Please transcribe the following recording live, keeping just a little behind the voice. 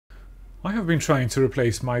I have been trying to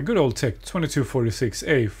replace my good old Tektronix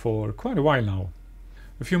 2246A for quite a while now.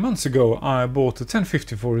 A few months ago I bought a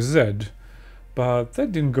 1054Z, but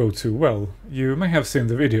that didn't go too well. You may have seen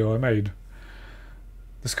the video I made.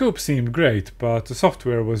 The scope seemed great, but the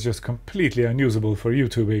software was just completely unusable for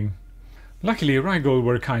YouTubing. Luckily Rigol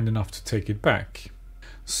were kind enough to take it back.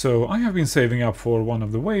 So I have been saving up for one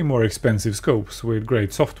of the way more expensive scopes with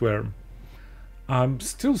great software. I'm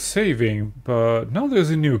still saving, but now there's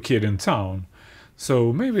a new kid in town,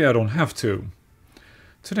 so maybe I don't have to.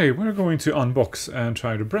 Today we're going to unbox and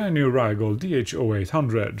try the brand new Rigol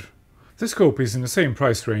DHO800. This scope is in the same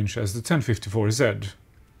price range as the 1054Z.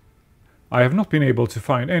 I have not been able to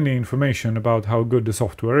find any information about how good the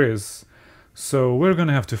software is, so we're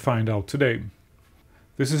gonna have to find out today.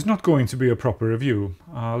 This is not going to be a proper review,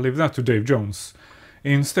 I'll leave that to Dave Jones.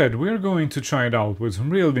 Instead, we're going to try it out with some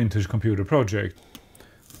real vintage computer project.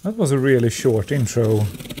 That was a really short intro,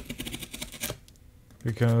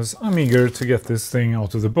 because I'm eager to get this thing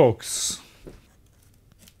out of the box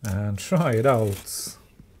and try it out.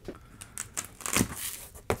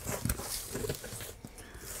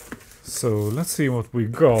 So let's see what we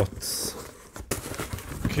got.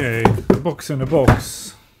 Okay, the box in a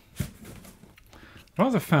box.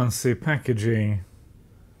 Rather fancy packaging.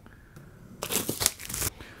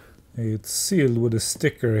 It's sealed with a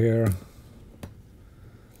sticker here,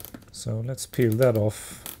 so let's peel that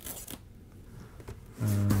off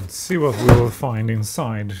and see what we will find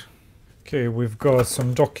inside. Okay, we've got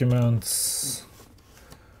some documents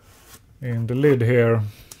in the lid here,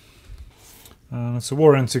 and it's a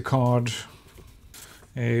warranty card,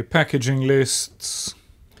 a packaging list,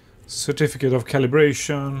 certificate of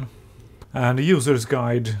calibration, and a user's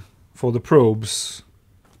guide for the probes.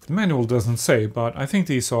 The manual doesn't say, but I think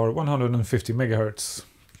these are 150 MHz.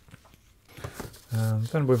 And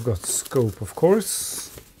then we've got scope, of course.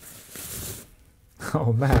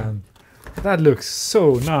 Oh man, that looks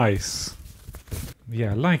so nice.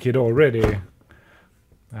 Yeah, I like it already.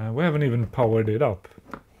 We haven't even powered it up,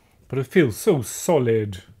 but it feels so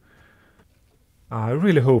solid. I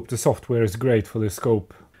really hope the software is great for this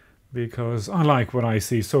scope, because I like what I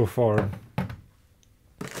see so far.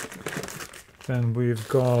 Then we've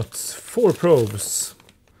got 4 probes.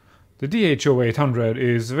 The DHO800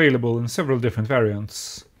 is available in several different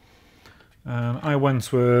variants, and I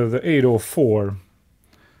went with the 804.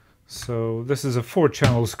 So this is a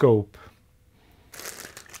 4-channel scope.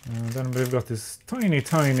 And then we've got this tiny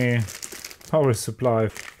power supply,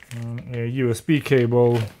 a USB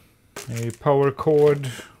cable, a power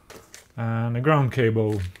cord, and a ground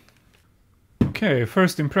cable. Okay,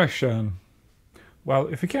 first impression. Well,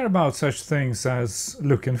 if you care about such things as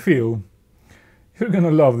look and feel, you're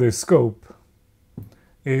gonna love this scope.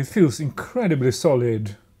 It feels incredibly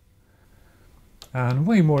solid and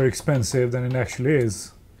way more expensive than it actually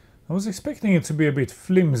is. I was expecting it to be a bit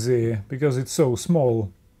flimsy because it's so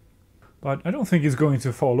small, but I don't think it's going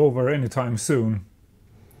to fall over anytime soon.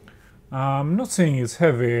 I'm not saying it's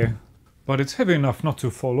heavy, but it's heavy enough not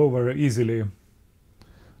to fall over easily.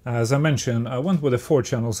 As I mentioned, I went with a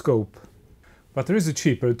 4-channel scope. But there is a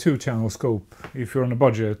cheaper 2-channel scope if you're on a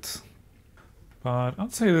budget. But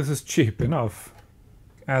I'd say this is cheap enough.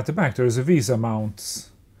 At the back there is a VESA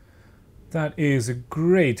mount. That is a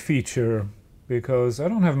great feature because I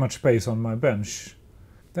don't have much space on my bench.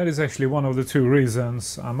 That is actually one of the 2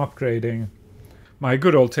 reasons I'm upgrading. My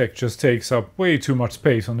good old tech just takes up way too much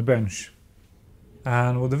space on the bench.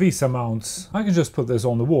 And with the VESA mounts, I can just put this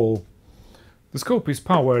on the wall. The scope is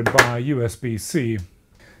powered by USB-C.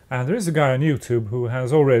 And there is a guy on YouTube who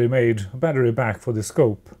has already made a battery back for the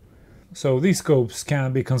scope. So these scopes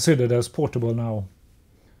can be considered as portable now.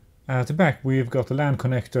 At the back we've got a LAN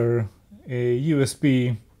connector, a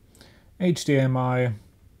USB, HDMI,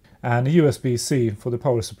 and a USB-C for the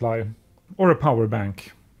power supply, or a power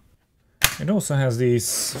bank. It also has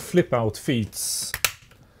these flip-out feet.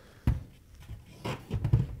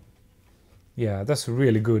 Yeah, that's a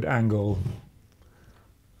really good angle.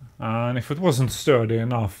 And if it wasn't sturdy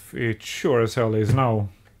enough, it sure as hell is now.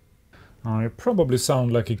 I probably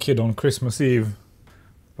sound like a kid on Christmas Eve,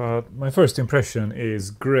 but my first impression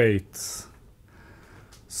is great.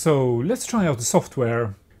 So let's try out the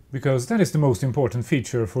software, because that is the most important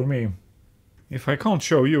feature for me. If I can't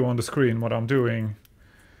show you on the screen what I'm doing,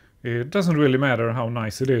 it doesn't really matter how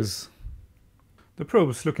nice it is. The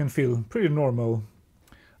probes look and feel pretty normal.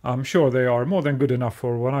 I'm sure they are more than good enough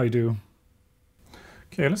for what I do.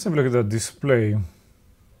 Okay, let's have a look at that display.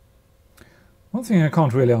 One thing I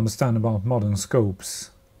can't really understand about modern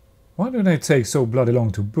scopes. Why do they take so bloody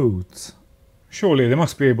long to boot? Surely they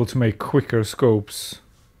must be able to make quicker scopes.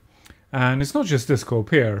 And it's not just this scope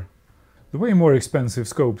here. The way more expensive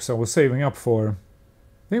scopes I was saving up for,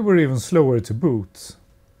 they were even slower to boot.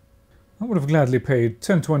 I would have gladly paid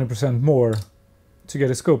 10-20% more to get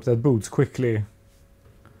a scope that boots quickly.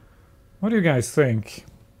 What do you guys think?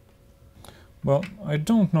 Well, I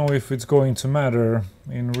don't know if it's going to matter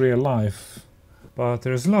in real life, but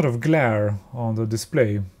there's a lot of glare on the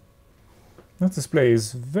display. That display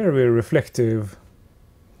is very reflective.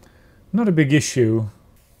 Not a big issue,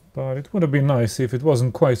 but it would have been nice if it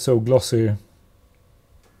wasn't quite so glossy.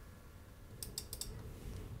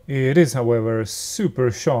 It is, however,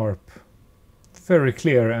 super sharp, very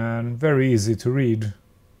clear and very easy to read.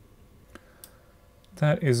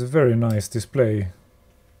 That is a very nice display.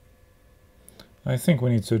 I think we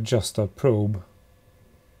need to adjust that probe.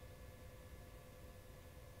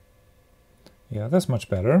 Yeah, that's much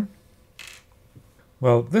better.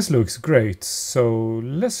 Well, this looks great, so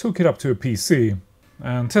let's hook it up to a PC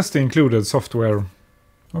and test the included software.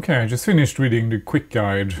 Okay, I just finished reading the quick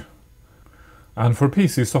guide. And for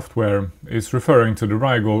PC software, it's referring to the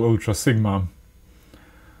Rigol Ultra Sigma.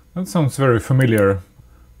 That sounds very familiar.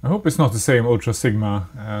 I hope it's not the same Ultra Sigma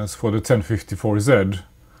as for the 1054Z.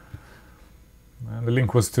 And the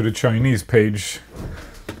link was to the Chinese page.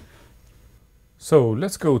 So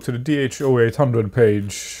let's go to the DHO800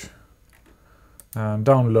 page and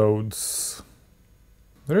downloads.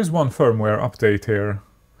 There is one firmware update here,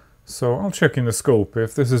 so I'll check in the scope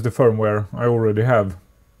if this is the firmware I already have.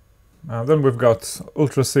 Then we've got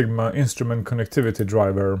Ultra Sigma instrument connectivity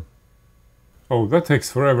driver. Oh, that takes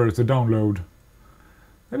forever to download.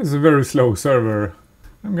 That is a very slow server.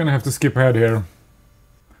 I'm gonna have to skip ahead here.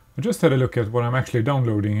 I just had a look at what I'm actually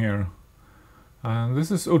downloading here. And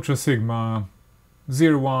this is Ultra Sigma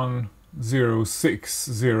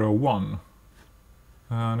 010601.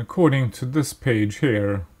 And according to this page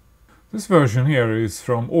here, this version here is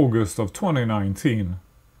from August of 2019.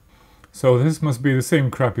 So this must be the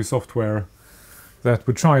same crappy software that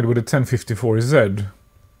we tried with the 1054Z.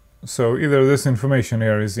 So either this information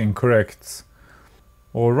here is incorrect,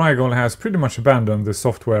 or Rigol has pretty much abandoned this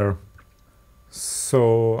software.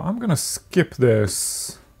 So I'm gonna skip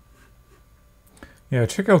this. Yeah,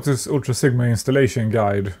 check out this Ultra Sigma installation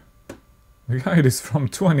guide. The guide is from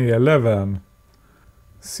 2011.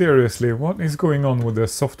 Seriously, what is going on with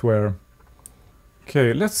this software?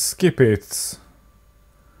 Okay, let's skip it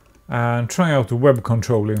and try out the web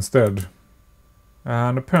control instead.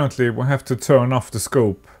 And apparently we have to turn off the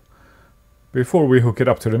scope before we hook it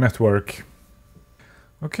up to the network.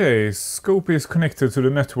 Okay, scope is connected to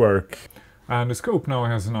the network, and the scope now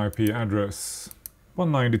has an IP address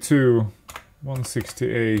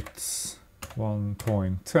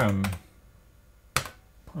 192.168.1.10.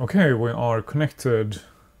 Okay, we are connected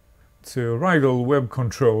to Rigol web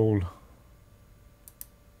control.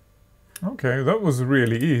 Okay, that was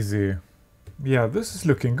really easy. Yeah, this is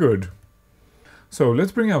looking good. So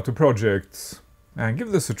let's bring out the project and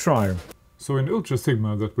give this a try. So in the Ultra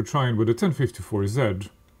Sigma that we're trying with the 1054Z,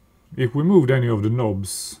 if we moved any of the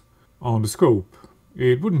knobs on the scope,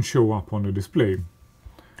 it wouldn't show up on the display.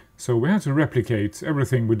 So we had to replicate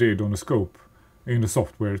everything we did on the scope in the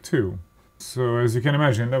software too. So as you can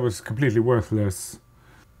imagine, that was completely worthless.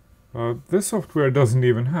 This software doesn't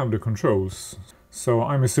even have the controls. So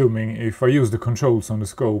I'm assuming if I use the controls on the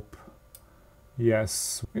scope,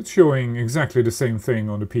 yes, it's showing exactly the same thing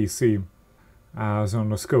on the PC as on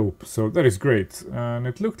the scope. So that is great. And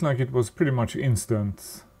it looked like it was pretty much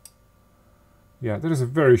instant. Yeah, that is a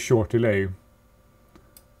very short delay.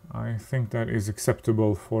 I think that is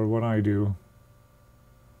acceptable for what I do.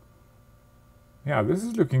 Yeah, this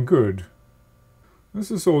is looking good.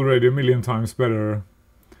 This is already a million times better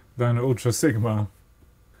than Ultra Sigma.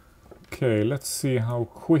 Okay, let's see how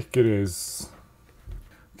quick it is.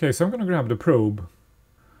 Okay, so I'm gonna grab the probe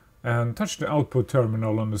and touch the output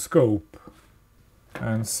terminal on the scope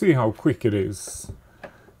and see how quick it is.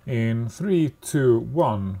 In 3, 2,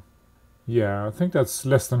 1. Yeah, I think that's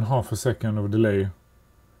less than half a second of delay.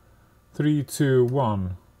 3, 2,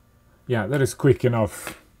 1. Yeah, that is quick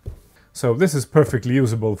enough. So this is perfectly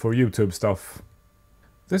usable for YouTube stuff.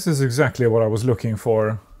 This is exactly what I was looking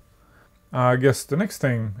for. I guess the next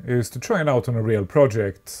thing is to try it out on a real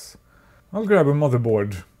project. I'll grab a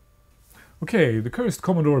motherboard. Okay, the cursed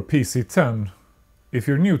Commodore PC10. If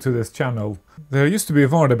you're new to this channel, there used to be a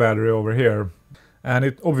VARTA battery over here, and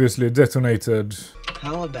it obviously detonated.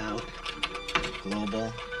 How about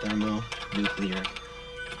global thermonuclear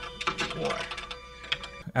war?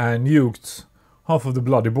 And nuked half of the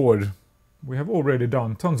bloody board. We have already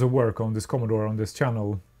done tons of work on this Commodore on this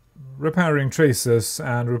channel, repairing traces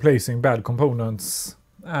and replacing bad components,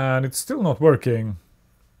 and it's still not working.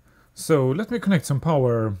 So let me connect some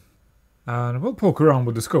power And we'll poke around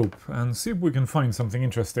with the scope and see if we can find something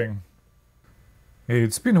interesting.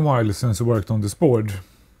 It's been a while since I worked on this board,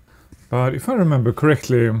 but if I remember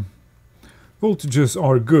correctly, voltages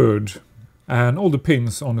are good and all the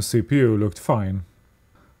pins on the CPU looked fine.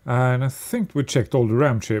 And I think we checked all the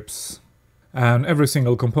RAM chips and every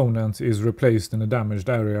single component is replaced in the damaged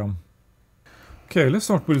area. Okay, let's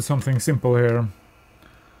start with something simple here.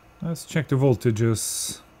 Let's check the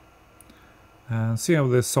voltages and see how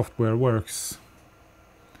this software works.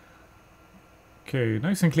 Okay,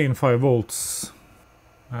 nice and clean 5 volts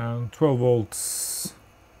and 12 volts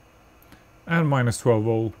and minus 12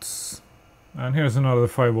 volts, and here's another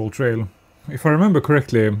 5 volt rail. If I remember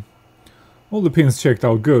correctly, all the pins checked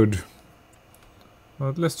out good,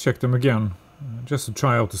 but let's check them again just to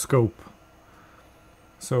try out the scope.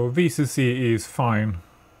 So VCC is fine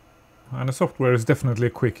and the software is definitely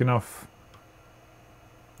quick enough.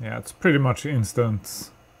 Yeah, it's pretty much instant.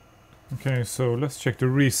 Okay, so let's check the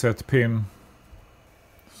reset pin.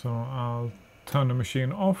 So I'll turn the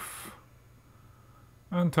machine off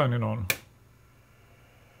and turn it on.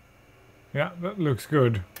 Yeah, that looks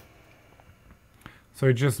good. So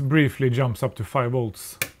it just briefly jumps up to 5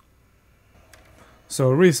 volts. So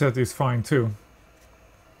reset is fine too.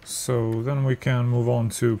 So then we can move on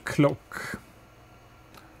to clock.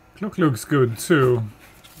 Clock looks good too.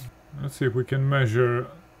 Let's see if we can measure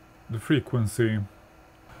the frequency.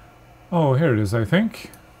 Oh, here it is, I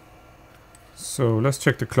think. So let's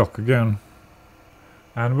check the clock again.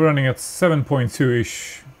 And we're running at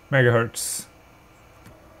 7.2-ish megahertz.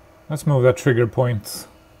 Let's move that trigger point.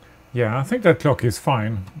 Yeah, I think that clock is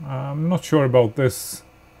fine. I'm not sure about this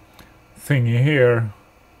thingy here.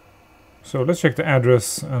 So let's check the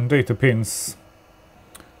address and data pins.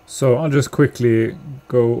 So I'll just quickly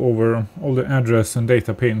go over all the address and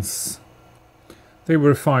data pins. They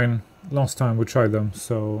were fine last time we tried them,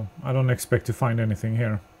 so I don't expect to find anything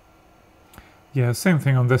here. Yeah, same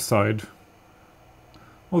thing on this side.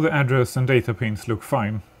 All the address and data pins look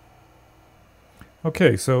fine.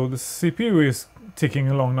 Okay, so the CPU is ticking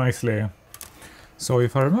along nicely. So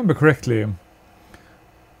if I remember correctly,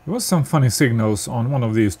 there was some funny signals on one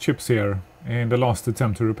of these chips here in the last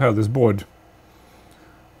attempt to repair this board.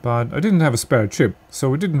 But I didn't have a spare chip, so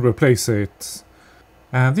we didn't replace it.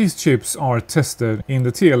 And these chips are tested in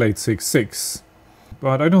the TL866,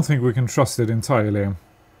 but I don't think we can trust it entirely.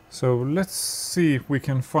 So let's see if we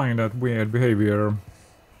can find that weird behavior.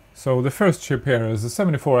 So the first chip here is the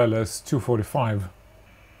 74LS245,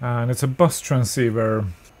 and it's a bus transceiver.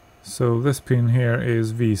 So this pin here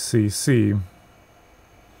is VCC.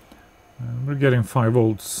 And we're getting 5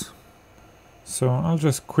 volts. So I'll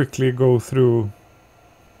just quickly go through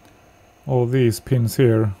all these pins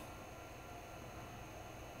here.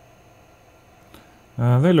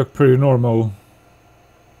 They look pretty normal.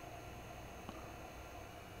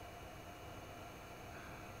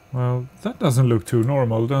 Well, that doesn't look too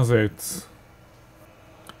normal, does it?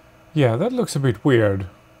 Yeah, that looks a bit weird.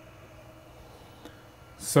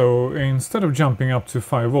 So instead of jumping up to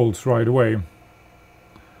 5 volts right away,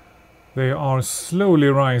 they are slowly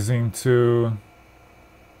rising to,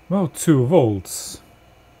 well, 2 volts.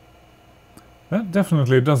 That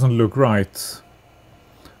definitely doesn't look right.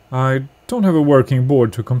 I don't have a working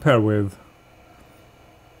board to compare with.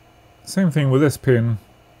 Same thing with this pin.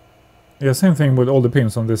 Yeah, same thing with all the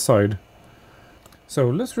pins on this side. So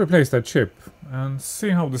let's replace that chip and see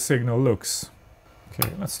how the signal looks.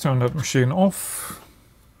 Okay, let's turn that machine off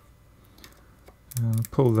and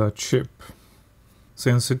pull that chip.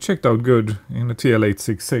 Since it checked out good in the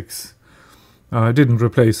TL866, I didn't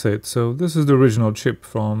replace it. So this is the original chip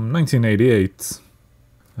from 1988.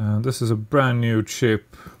 And this is a brand new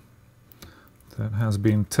chip that has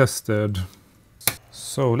been tested.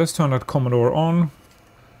 So let's turn that Commodore on.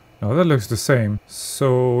 Now that looks the same.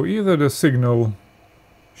 So either the signal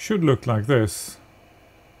should look like this,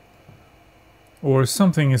 or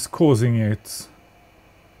something is causing it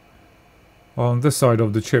on this side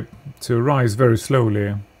of the chip to rise very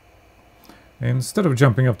slowly instead of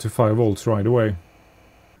jumping up to 5 volts right away.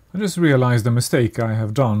 I just realized the mistake I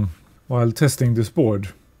have done while testing this board.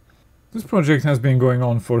 This project has been going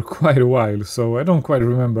on for quite a while, so I don't quite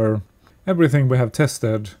remember everything we have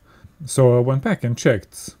tested. So I went back and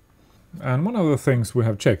checked. And one of the things we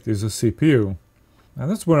have checked is a CPU.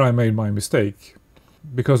 And that's where I made my mistake.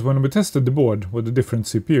 Because when we tested the board with a different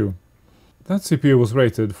CPU, that CPU was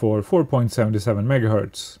rated for 4.77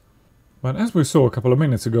 MHz. But as we saw a couple of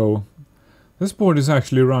minutes ago, this board is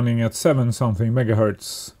actually running at 7 something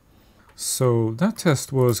MHz. So that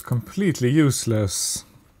test was completely useless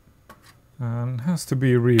and has to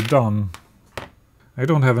be redone. I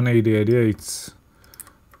don't have an 8088,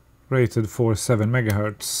 rated for 7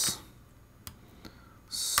 MHz.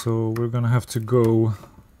 So we're gonna have to go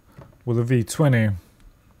with a V20.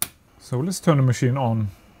 So let's turn the machine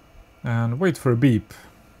on and wait for a beep.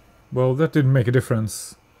 Well, that didn't make a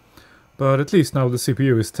difference, but at least now the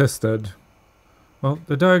CPU is tested. Well,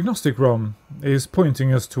 the diagnostic ROM is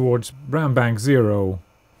pointing us towards RAM bank 0,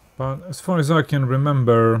 but as far as I can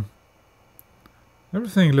remember,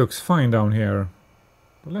 everything looks fine down here.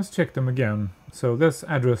 But let's check them again. So that's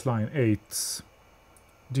address line 8,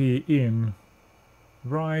 D in,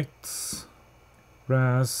 write,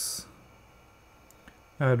 RAS,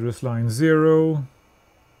 address line 0,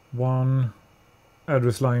 1,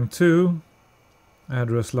 address line 2,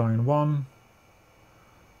 address line 1,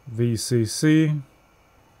 VCC,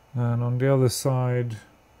 and on the other side,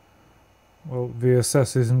 well,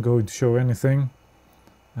 VSS isn't going to show anything,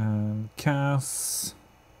 and CAS,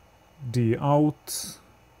 D out,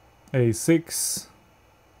 A6,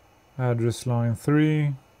 address line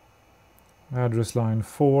 3, address line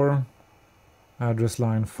 4, address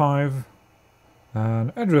line 5,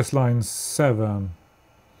 and address line 7.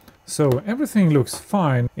 So everything looks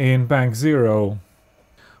fine in bank 0.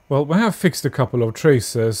 Well, we have fixed a couple of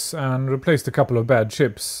traces and replaced a couple of bad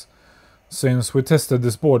chips since we tested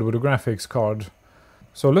this board with a graphics card.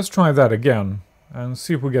 So let's try that again and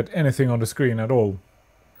see if we get anything on the screen at all.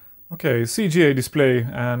 Okay, CGA display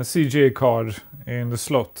and a CGA card in the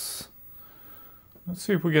slots. Let's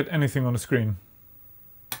see if we get anything on the screen.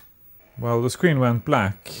 Well, the screen went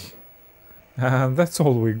black, and that's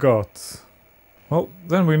all we got. Well,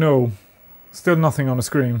 then we know. Still nothing on the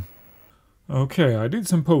screen. Okay, I did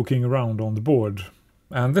some poking around on the board,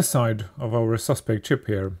 and this side of our suspect chip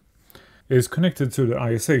here is connected to the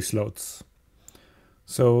ISA slots.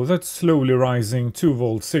 So that's slowly rising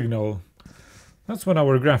 2-volt signal. That's what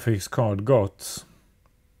our graphics card got.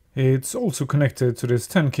 It's also connected to this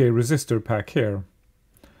 10K resistor pack here.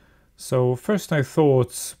 So first I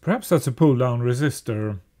thought perhaps that's a pull-down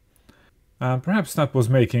resistor, and perhaps that was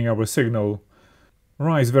making our signal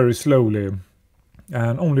rise very slowly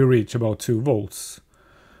and only reach about 2 volts.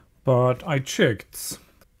 But I checked,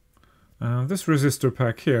 and this resistor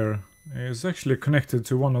pack here is actually connected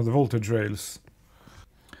to one of the voltage rails.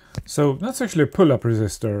 So that's actually a pull-up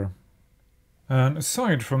resistor. And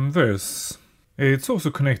aside from this, it's also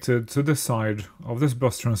connected to this side of this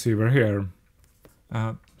bus transceiver here.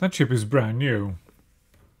 That chip is brand new.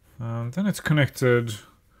 And then it's connected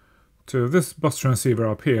to this bus transceiver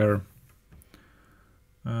up here.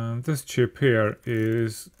 And this chip here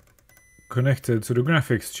is connected to the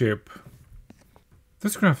graphics chip.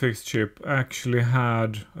 This graphics chip actually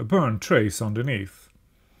had a burn trace underneath.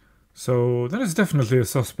 So that is definitely a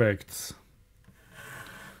suspect.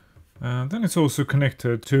 And then it's also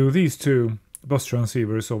connected to these two bus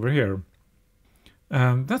transceivers over here.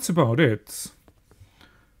 And that's about it.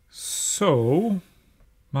 So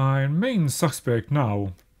my main suspect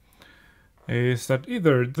now is that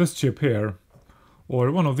either this chip here or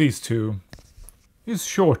one of these two is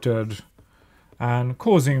shorted and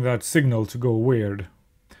causing that signal to go weird.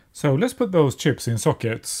 So let's put those chips in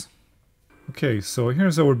sockets. Okay, so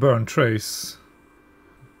here's our burn trace,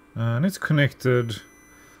 and it's connected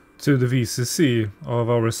to the VCC of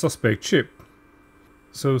our suspect chip.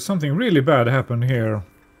 So something really bad happened here.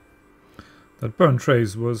 That burn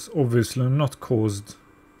trace was obviously not caused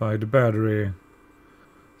by the battery.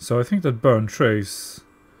 So I think that burn trace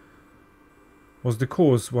was the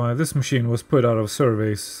cause why this machine was put out of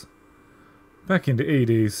service back in the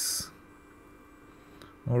 80s,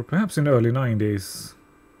 or perhaps in the early 90s.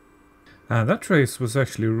 And that trace was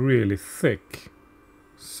actually really thick,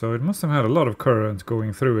 so it must have had a lot of current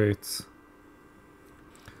going through it.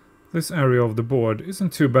 This area of the board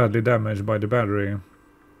isn't too badly damaged by the battery,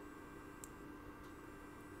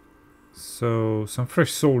 so some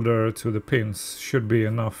fresh solder to the pins should be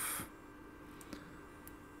enough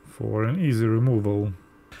for an easy removal.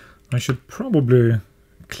 I should probably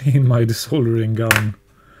clean my desoldering gun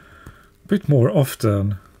a bit more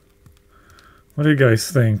often. What do you guys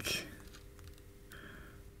think?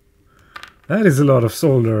 That is a lot of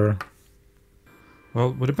solder.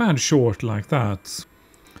 Well, with a bad short like that,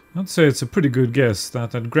 I'd say it's a pretty good guess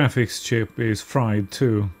that that graphics chip is fried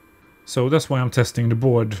too. So that's why I'm testing the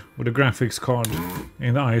board with a graphics card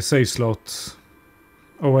in the ISA slot.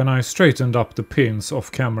 Oh, and I straightened up the pins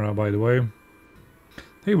off camera, by the way.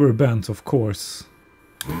 They were bent, of course.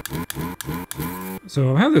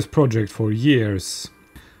 So I've had this project for years,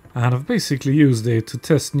 and I've basically used it to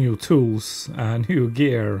test new tools and new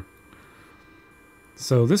gear.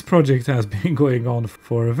 So this project has been going on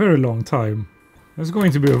for a very long time. There's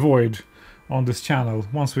going to be a void on this channel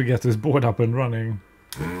once we get this board up and running.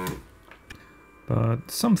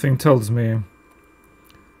 But something tells me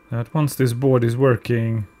that once this board is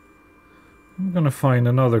working, I'm gonna find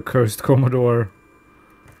another cursed Commodore.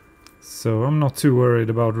 So I'm not too worried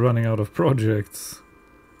about running out of projects.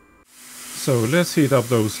 So let's heat up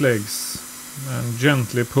those legs and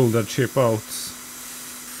gently pull that chip out.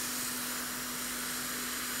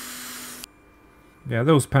 Yeah,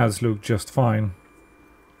 those pads look just fine.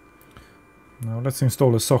 Now let's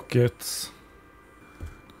install a socket.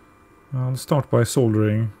 I'll start by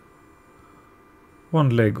soldering one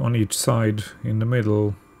leg on each side in the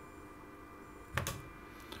middle.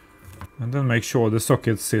 And then make sure the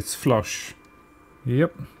socket sits flush.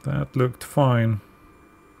 Yep, that looked fine.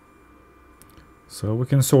 So we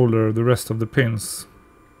can solder the rest of the pins.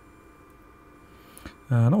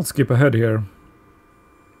 And I'll skip ahead here.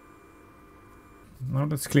 Now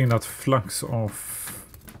let's clean that flux off.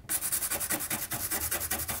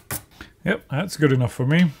 Yep, that's good enough for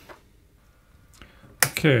me.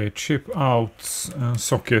 Okay, chip out and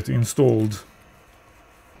socket installed.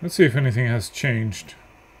 Let's see if anything has changed.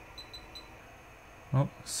 Well,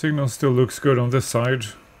 signal still looks good on this side.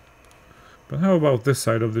 But how about this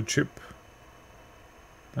side of the chip?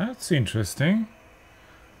 That's interesting.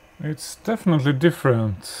 It's definitely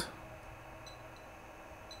different.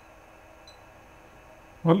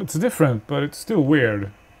 Well, it's different, but it's still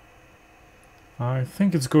weird. I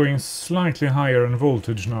think it's going slightly higher in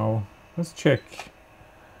voltage now. Let's check.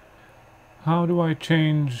 How do I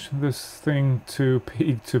change this thing to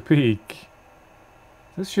peak?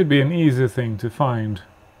 This should be an easy thing to find.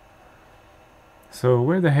 So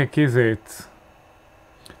where the heck is it?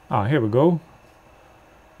 Ah, here we go.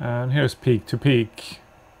 And here's peak to peak.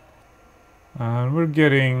 And we're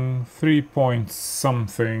getting 3 point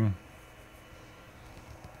something.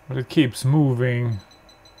 But it keeps moving.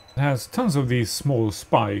 It has tons of these small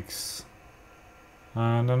spikes.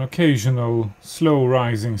 And an occasional slow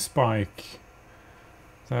rising spike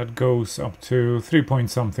that goes up to 3 point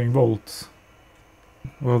something volts.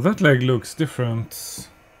 Well, that leg looks different.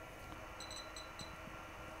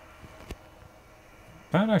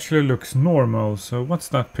 That actually looks normal, so what's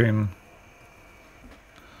that pin?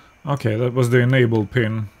 Okay, that was the enable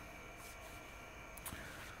pin.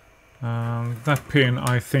 That pin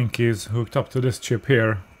I think is hooked up to this chip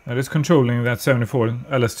here. That is controlling that 74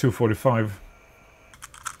 LS245.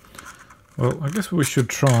 Well, I guess we should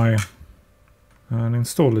try and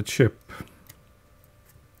install a chip.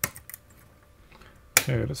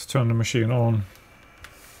 Okay, let's turn the machine on.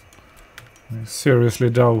 I seriously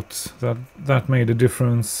doubt that that made a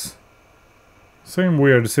difference. Same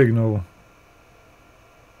weird signal.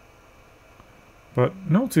 But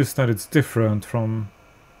notice that it's different from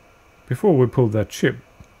before we pulled that chip.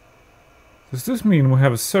 Does this mean we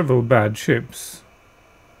have several bad chips?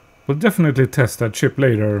 We'll definitely test that chip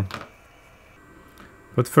later.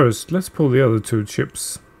 But first, let's pull the other two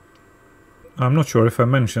chips. I'm not sure if I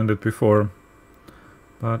mentioned it before,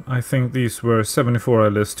 but I think these were 74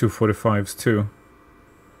 LS245s too.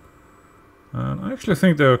 And I actually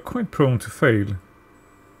think they're quite prone to fail.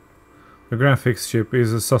 The graphics chip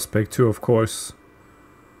is a suspect too, of course.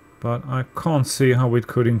 But I can't see how it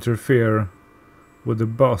could interfere with the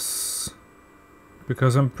bus.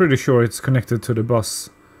 Because I'm pretty sure it's connected to the bus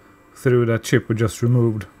through that chip we just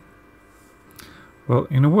removed. Well,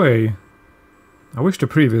 in a way, I wish the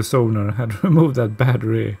previous owner had removed that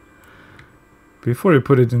battery before he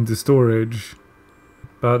put it into storage.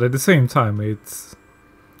 But at the same time, I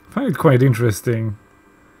find it quite interesting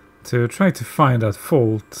to try to find that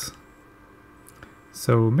fault.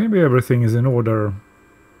 So maybe everything is in order.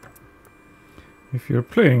 If you're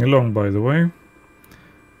playing along, by the way,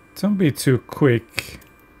 don't be too quick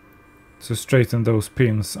to straighten those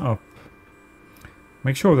pins up.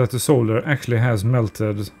 Make sure that the solder actually has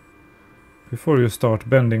melted before you start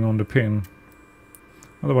bending on the pin.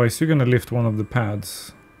 Otherwise you're gonna lift one of the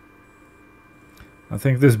pads. I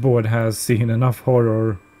think this board has seen enough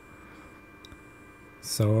horror.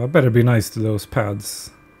 So I better be nice to those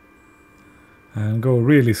pads. And go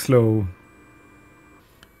really slow.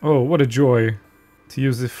 Oh, what a joy to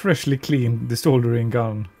use a freshly cleaned desoldering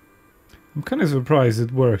gun. I'm kind of surprised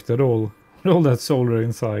it worked at all, with all that solder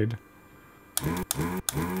inside.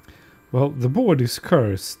 Well, the board is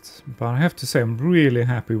cursed, but I have to say I'm really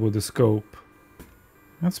happy with the scope.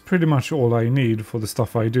 That's pretty much all I need for the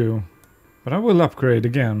stuff I do. But I will upgrade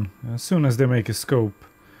again, as soon as they make a scope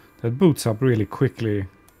that boots up really quickly.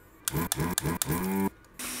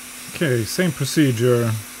 Okay, same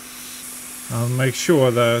procedure. I'll make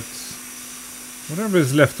sure that whatever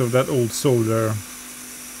is left of that old solder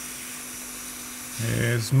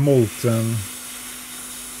is molten.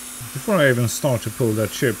 before I even start to pull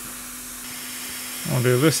that chip.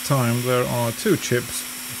 Only this time there are 2 chips.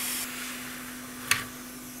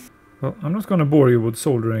 Well, I'm not going to bore you with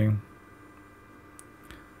soldering,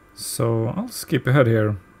 so I'll skip ahead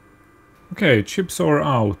here. Okay, chips are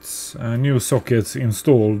out and new sockets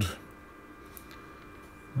installed.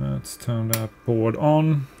 Let's turn that board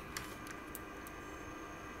on.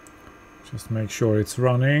 Just make sure it's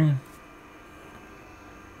running.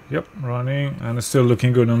 Yep, running, and it's still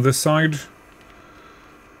looking good on this side.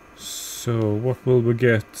 So what will we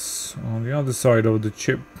get on the other side of the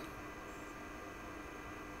chip?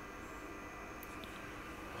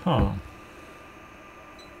 Huh.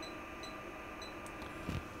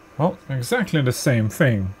 Well, exactly the same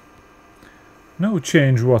thing. No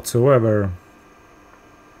change whatsoever.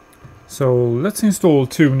 So let's install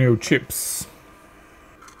 2 new chips.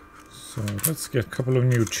 So let's get a couple of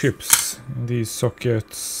new chips in these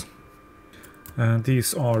sockets. And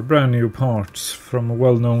these are brand new parts from a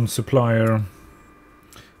well-known supplier.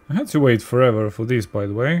 I had to wait forever for these, by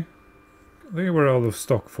the way. They were out of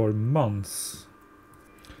stock for months.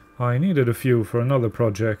 I needed a few for another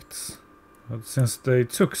project, but since they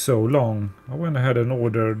took so long, I went ahead and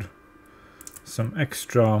ordered some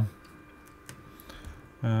extra.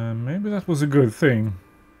 And maybe that was a good thing.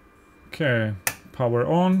 Okay, power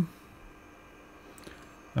on.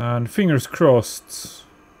 And fingers crossed.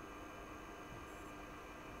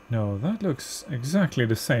 No, that looks exactly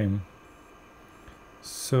the same.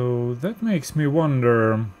 So that makes me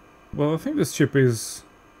wonder. Well, I think this chip is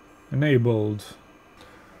enabled.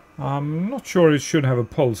 I'm not sure it should have a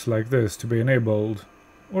pulse like this to be enabled,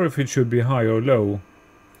 or if it should be high or low.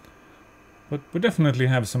 But we definitely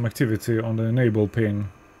have some activity on the enable pin.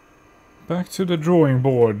 Back to the drawing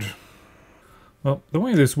board. Well, the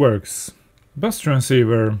way this works, bus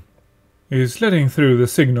transceiver is letting through the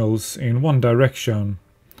signals in one direction,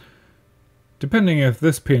 depending if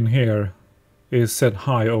this pin here is set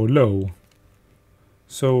high or low.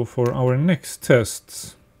 So for our next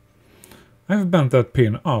tests, I've bent that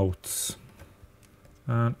pin out,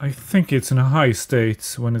 and I think it's in a high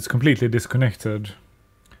state when it's completely disconnected.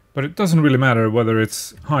 But it doesn't really matter whether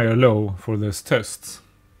it's high or low for this test.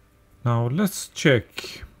 Now let's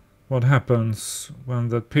check what happens when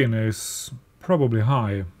that pin is probably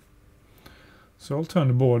high. So I'll turn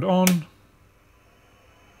the board on.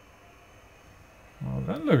 Well,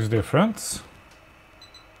 that looks different.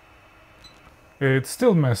 It's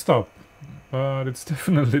still messed up, but it's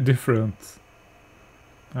definitely different.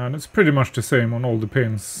 And it's pretty much the same on all the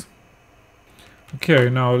pins. Okay,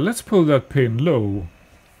 now let's pull that pin low.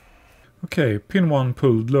 Okay, pin 1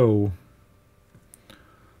 pulled low.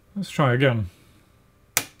 Let's try again.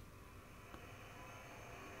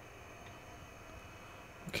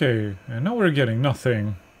 Okay, and now we're getting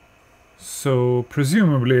nothing. So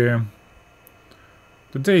presumably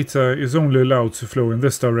the data is only allowed to flow in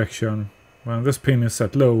this direction when this pin is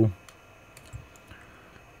set low.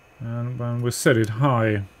 And when we set it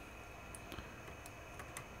high,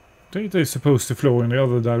 data is supposed to flow in the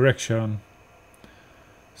other direction.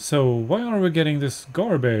 So why are we getting this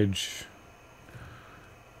garbage?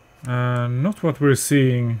 And not what we're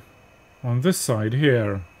seeing on this side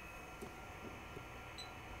here.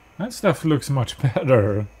 That stuff looks much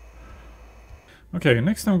better. Okay,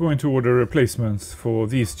 next I'm going to order replacements for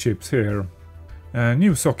these chips here. And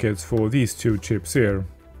new sockets for these 2 chips here.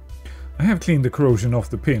 I have cleaned the corrosion off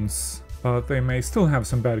the pins, but they may still have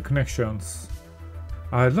some bad connections.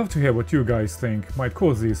 I'd love to hear what you guys think might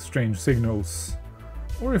cause these strange signals,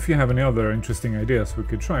 or if you have any other interesting ideas we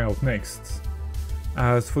could try out next.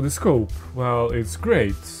 As for the scope, well, it's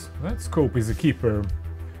great. That scope is a keeper.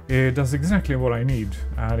 It does exactly what I need,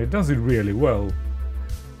 and it does it really well.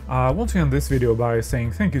 I want to end this video by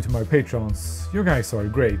saying thank you to my patrons. You guys are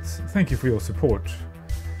great. Thank you for your support.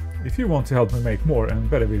 If you want to help me make more and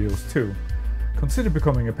better videos too, consider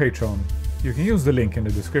becoming a patron. You can use the link in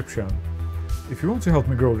the description. If you want to help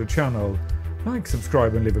me grow the channel, like,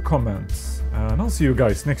 subscribe and leave a comment. And I'll see you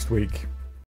guys next week.